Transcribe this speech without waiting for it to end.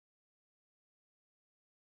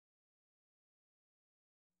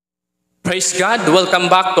Praise God! Welcome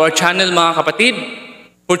back to our channel mga kapatid.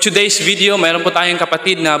 For today's video, mayroon po tayong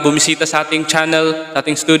kapatid na bumisita sa ating channel, sa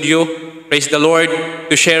ating studio. Praise the Lord,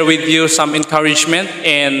 to share with you some encouragement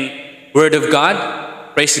and Word of God.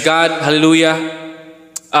 Praise God! Hallelujah!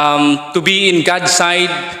 To be in God's side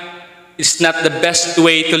is not the best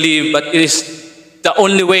way to live, but it is the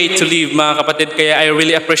only way to live mga kapatid. Kaya I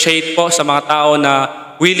really appreciate po sa mga tao na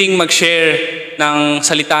willing mag-share ng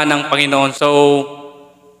salita ng Panginoon. So,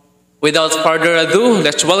 without further ado,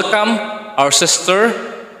 let's welcome our Sister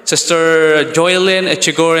Joylyn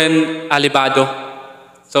Echigoren Alibado.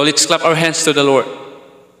 So let's clap our hands to the Lord.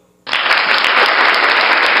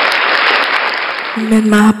 Amen,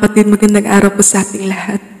 mga kapatid, magandang araw po sa ating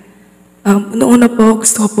lahat. Una po,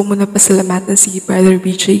 gusto ko po muna pasalamatan si Brother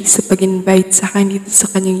BJ sa pag-invite sa akin dito sa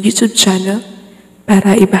kanyang YouTube channel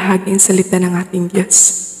para ibahagi ang salita ng ating Diyos.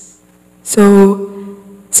 So,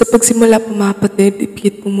 sa pagsimula po mga kapatid,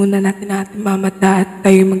 ipikit po muna natin ang ating mga mata at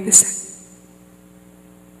tayo magdasal.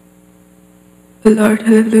 Lord,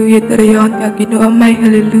 hallelujah, darayon ka, Ginoo Amay,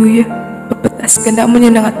 hallelujah. Papatas ka na mo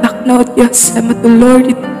niya ng atak na o Diyos. Salamat o Lord,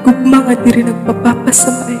 itugmang at di rin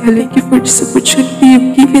nagpapapasamay. Thank you for this opportunity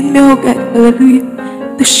you've given me, O God, hallelujah.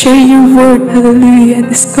 To share your word, hallelujah, and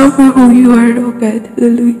discover who you are, O God,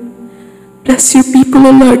 hallelujah. Bless your people,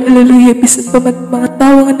 O Lord, hallelujah. Bisan pa mga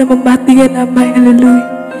tao nga na mamatigan, Amay,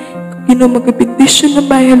 hallelujah. Ginoo magabindisyon na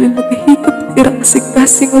may hallelujah, magahikap at irang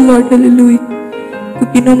kasigkasing, O Lord, hallelujah. Kung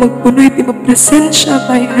Ginoo magpunoy, di mapresensya,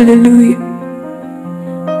 may hallelujah.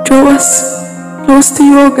 Draw us close to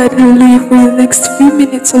you, O God, hallelujah, for the next few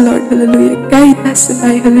minutes, O Lord, hallelujah. Guide us,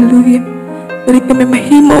 may hallelujah. Dari kami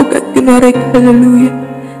mahimo, O God, kunwari ka, hallelujah.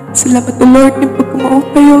 Salamat, O Lord, yung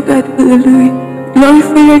pagkumaupay, O God, hallelujah.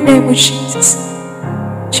 Glorify your name, O Jesus.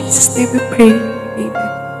 In Jesus' name we pray. Amen.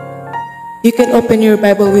 You can open your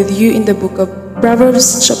Bible with you in the book of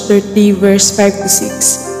Proverbs chapter 3 verse 5 to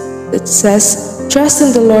 6. That says, "Trust in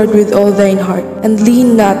the Lord with all thine heart, and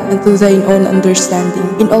lean not unto thine own understanding.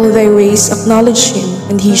 In all thy ways acknowledge Him,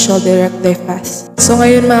 and He shall direct thy path." So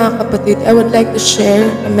ngayon mga kapatid, I would like to share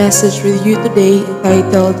a message with you today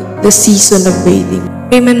entitled, "The Season of Waiting."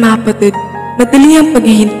 Amen mga kapatid. Madali ang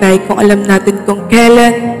paghihintay kung alam natin kung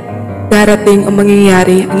kailan darating o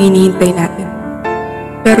mangyayari ang hinihintay natin.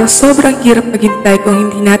 Pero sobrang hirap maghintay kung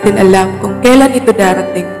hindi natin alam kung kailan ito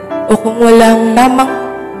darating o kung walang tamang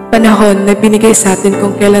panahon na binigay sa atin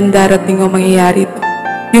kung kailan darating o mangyayari ito.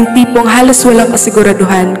 Yung tipong halos walang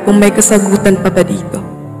kasiguraduhan kung may kasagutan pa ba dito.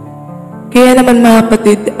 Kaya naman mga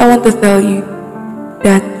kapatid, I want to tell you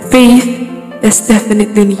that faith is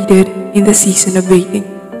definitely needed in the season of waiting.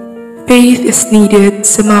 Faith is needed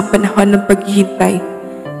sa mga panahon ng paghihintay,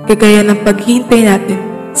 kagaya ng paghihintay natin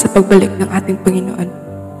sa pagbalik ng ating Panginoon.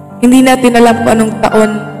 Hindi natin alam kung anong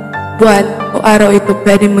taon, buwan, o araw ito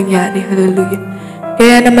pwedeng mangyari. Hallelujah.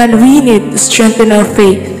 Kaya naman, we need to strengthen our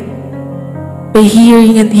faith by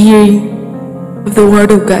hearing and hearing of the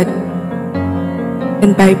Word of God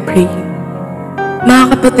and by praying. Mga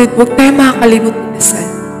kapatid, huwag tayo makakalimot magdasal.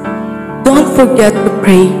 Don't forget to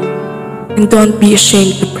pray and don't be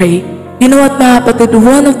ashamed to pray. You know what mga kapatid,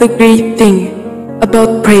 one of the great things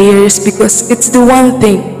about prayer is because it's the one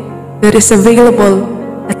thing that is available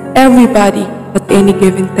at everybody at any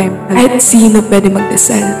given time. Kahit sino pwede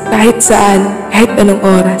magdasal, kahit saan, kahit anong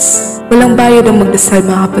oras. Walang bayad ang magdasal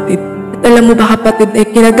mga kapatid. At alam mo ba kapatid, ay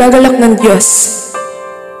kinagagalak ng Diyos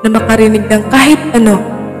na makarinig ng kahit ano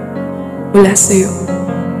mula sa iyo.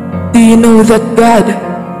 Do you know that God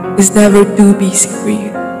is never too busy for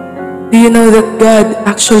you? Do you know that God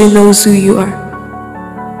actually knows who you are?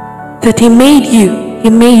 That He made you,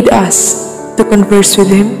 He made us to converse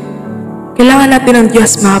with Him. Kailangan natin ng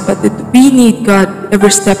Diyos mga kapatid. We need God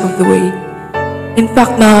every step of the way. In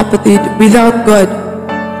fact mga kapatid, without God,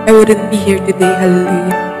 I wouldn't be here today.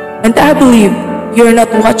 Hallelujah. And I believe you are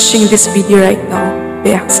not watching this video right now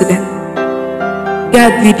by accident.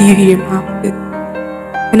 God lead you here mga kapatid.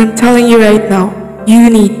 And I'm telling you right now,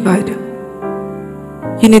 you need God.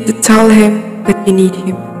 You need to tell Him that you need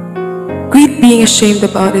Him. Quit being ashamed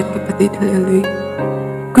about it, kapatid. Hallelujah.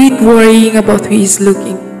 Quit worrying about who is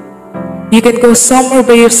looking. You can go somewhere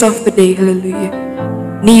by yourself today. Hallelujah.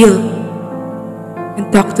 Kneel and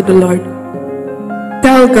talk to the Lord.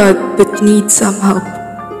 Tell God that you need some help.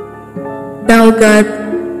 Tell God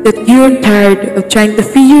that you're tired of trying to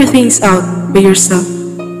figure things out by yourself.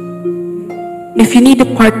 If you need a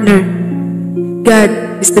partner,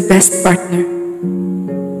 God is the best partner.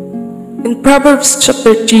 In Proverbs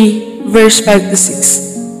chapter 3, verse 5 to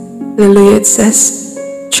 6, hallelujah, it says,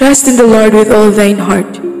 "Trust in the Lord with all thine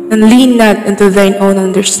heart, and lean not unto thine own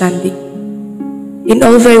understanding. In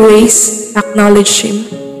all thy ways acknowledge Him,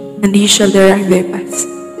 and He shall direct their paths.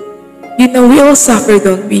 You know, we all suffer,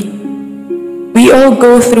 don't we? We all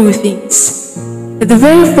go through things. And the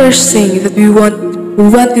very first thing that we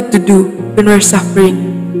wanted to do when we're suffering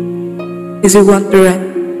is we want to run.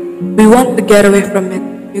 We want to get away from it.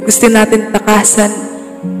 Gusto natin takasan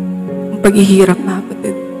ang paghihirap, mga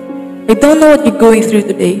kapatid. I don't know what you're going through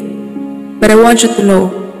today, but I want you to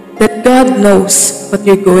know that God knows what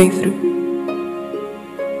you're going through.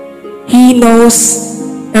 He knows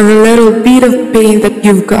every little bit of pain that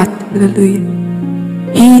you've got. Hallelujah.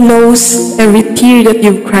 He knows every tear that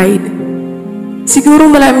you've cried. Siguro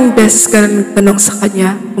maraming beses ka na nagtanong sa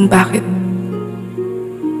Kanya kung bakit.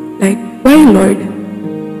 Like, why Lord?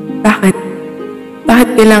 Bakit? Bakit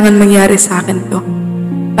kailangan mangyari sa akin to?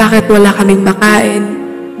 Bakit wala kaming makain?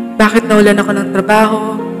 Bakit nawalan ako ng trabaho?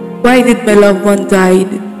 Why did my loved one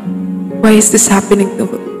died? Why is this happening to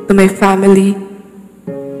my family?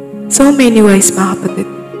 So many whys, mga kapatid.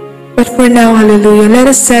 But for now, hallelujah, let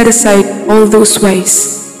us set aside all those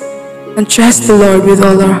whys and trust the Lord with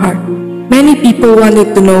all our heart. Many people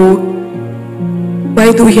wanted to know,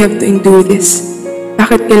 why do we have to endure this?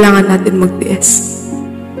 Bakit kailangan natin magtiis?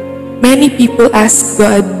 Many people ask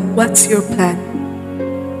God, what's your plan?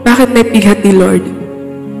 Bakit may pighati, Lord?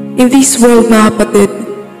 In this world, mga kapatid,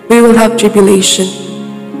 we will have tribulation.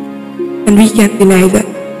 And we can't deny that.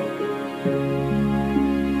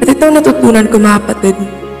 At ito natutunan ko, mga kapatid,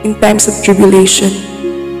 in times of tribulation,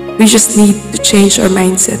 we just need to change our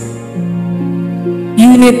mindset.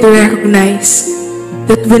 You need to recognize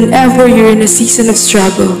that whenever you're in a season of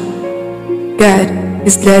struggle, God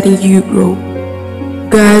is letting you grow.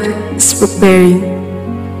 God is preparing,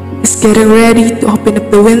 is getting ready to open up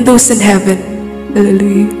the windows in heaven,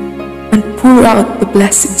 hallelujah, and pour out the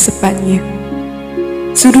blessings upon you.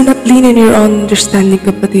 So do not lean in your own understanding,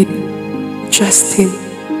 kapatid. Trust Him.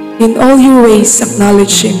 In all your ways,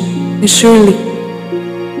 acknowledge Him, and surely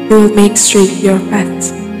He will make straight your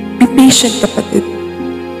paths. Be patient, kapatid.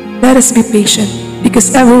 Let us be patient,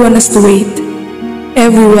 because everyone has to wait.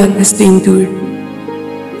 Everyone has to endure.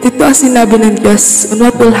 Dito ang sinabi ng Diyos on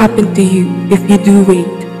what will happen to you if you do wait.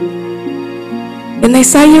 In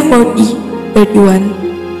Isaiah 40:31,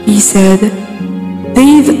 He said,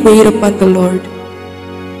 "They that wait upon the Lord,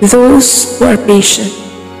 those who are patient,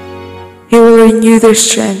 He will renew their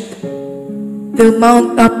strength. They'll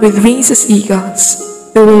mount up with wings as eagles.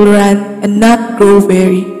 They will run and not grow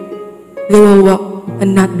weary. They will walk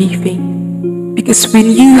and not be faint." Because when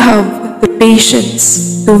you have the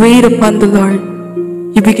patience to wait upon the Lord,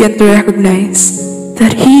 you begin to recognize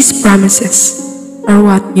that His promises are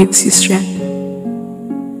what gives you strength.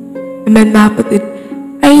 Amen, mga kapatid.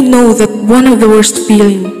 I know that one of the worst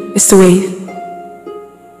feelings is to wait.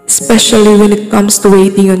 Especially when it comes to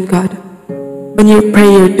waiting on God. When you're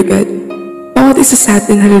prayer to God. Bawat isa sa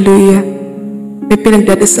atin, hallelujah, may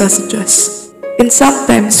pinagdadasal sa Diyos. And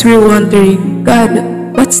sometimes we're wondering, God,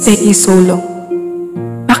 what's taking so long?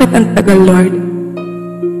 Bakit ang tagal, Lord?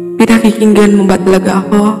 Pinakikinggan mo ba talaga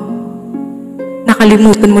ako?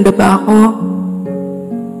 Nakalimutan mo na ba ako?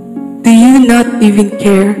 Do you not even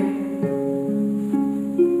care?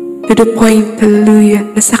 To the point, hallelujah,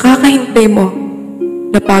 na sa kakahintay mo,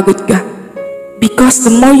 napagod ka. Because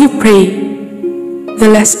the more you pray, the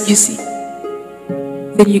less you see.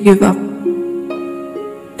 Then you give up.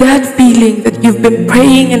 That feeling that you've been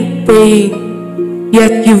praying and praying,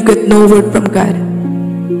 yet you've got no word from God.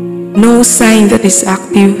 No sign that He's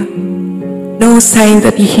active. No sign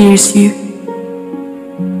that He hears you.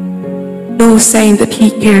 No sign that He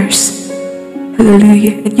cares.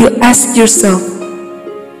 Hallelujah. And you ask yourself,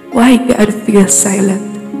 why God feels silent?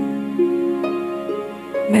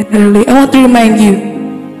 Amen. Hallelujah. I want to remind you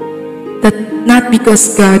that not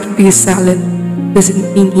because God feels silent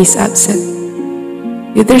doesn't mean He's absent.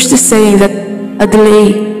 There's this saying that a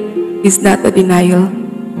delay is not a denial.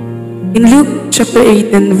 In Luke chapter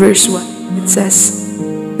 18 verse 1, it says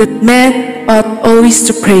that men ought always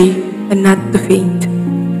to pray and not to faint.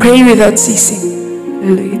 Pray without ceasing.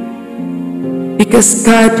 Hallelujah. Because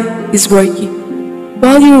God is working.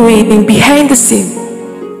 While you're waiting, behind the scene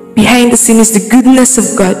is the goodness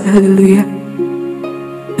of God. Hallelujah.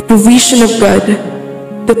 The provision of God,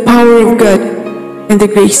 the power of God, and the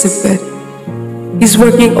grace of God. He's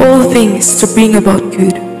working all things to bring about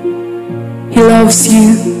good. He loves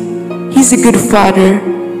you. He's a good Father.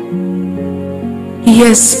 He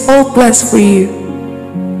has all plans for you.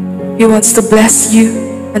 He wants to bless you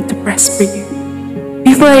and to prosper you.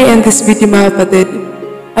 Before I end this video, mga kapatid,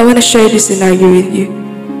 I want to share this scenario with you.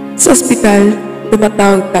 Sa ospital,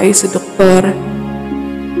 tumatawag tayo sa doktor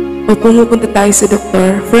o pumupunta tayo sa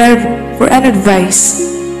doktor for an advice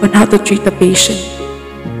on how to treat a patient.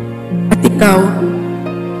 Ikaw,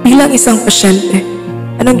 bilang isang pasyente,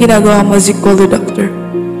 anong ginagawa mo as you call the doctor?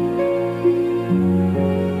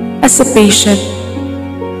 As a patient,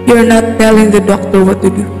 you're not telling the doctor what to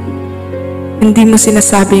do. Hindi mo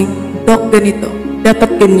sinasabing, Doc, ganito, dapat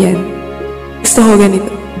ganyan, gusto ko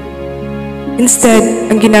ganito. Instead,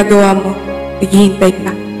 ang ginagawa mo, naghihintay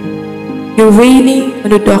ka. You're waiting on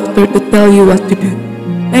the doctor to tell you what to do.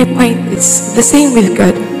 My point is, the same with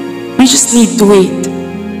God. We just need to wait.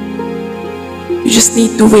 You just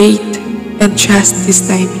need to wait and trust His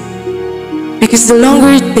timing. Because the longer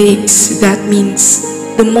it takes, that means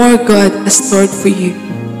the more God has stored for you.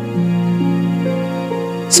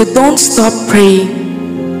 So don't stop praying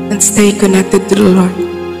and stay connected to the Lord.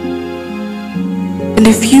 And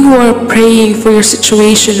if you are praying for your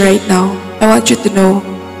situation right now, I want you to know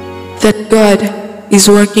that God is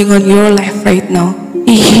working on your life right now.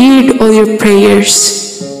 He heard all your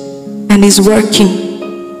prayers and is working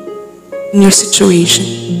in your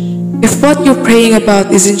situation. If what you're praying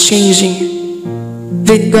about isn't changing,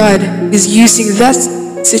 then God is using that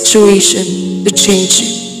situation to change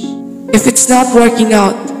you. If it's not working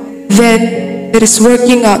out, then it is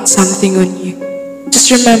working out something on you.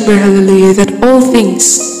 Just remember, hallelujah, that all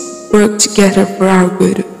things work together for our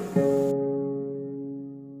good.